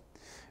well.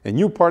 And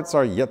new parts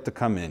are yet to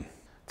come in.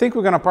 I think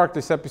we're gonna park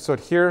this episode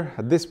here.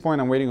 At this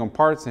point, I'm waiting on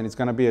parts and it's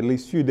gonna be at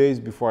least a few days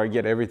before I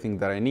get everything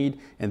that I need,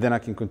 and then I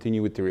can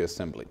continue with the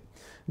reassembly.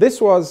 This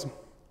was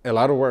a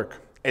lot of work,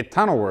 a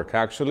ton of work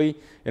actually,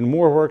 and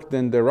more work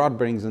than the rod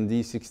bearings on the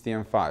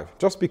E60 M5,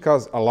 just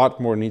because a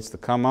lot more needs to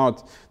come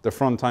out. The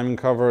front timing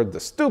cover, the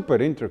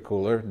stupid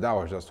intercooler, that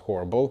was just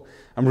horrible.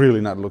 I'm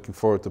really not looking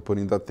forward to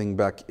putting that thing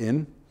back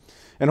in.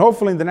 And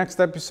hopefully in the next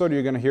episode,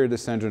 you're gonna hear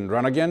this engine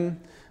run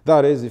again.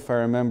 That is, if I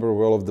remember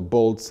where all of the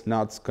bolts,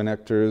 nuts,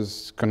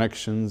 connectors,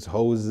 connections,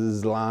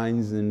 hoses,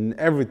 lines, and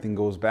everything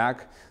goes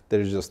back.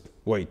 There's just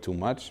way too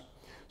much.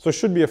 So it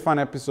should be a fun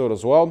episode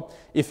as well.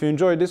 If you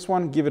enjoyed this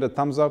one, give it a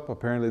thumbs up.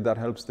 Apparently that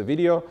helps the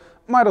video.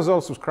 Might as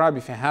well subscribe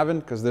if you haven't,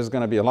 because there's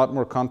gonna be a lot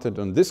more content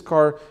on this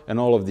car and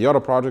all of the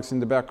other projects in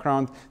the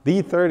background.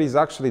 The E30 is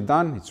actually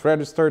done. It's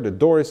registered. The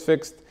door is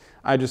fixed.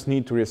 I just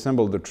need to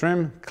reassemble the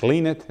trim,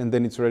 clean it, and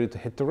then it's ready to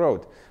hit the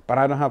road. But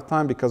I don't have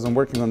time because I'm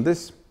working on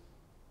this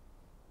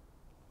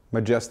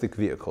majestic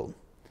vehicle.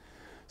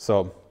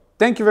 So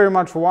thank you very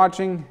much for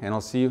watching, and I'll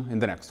see you in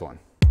the next one.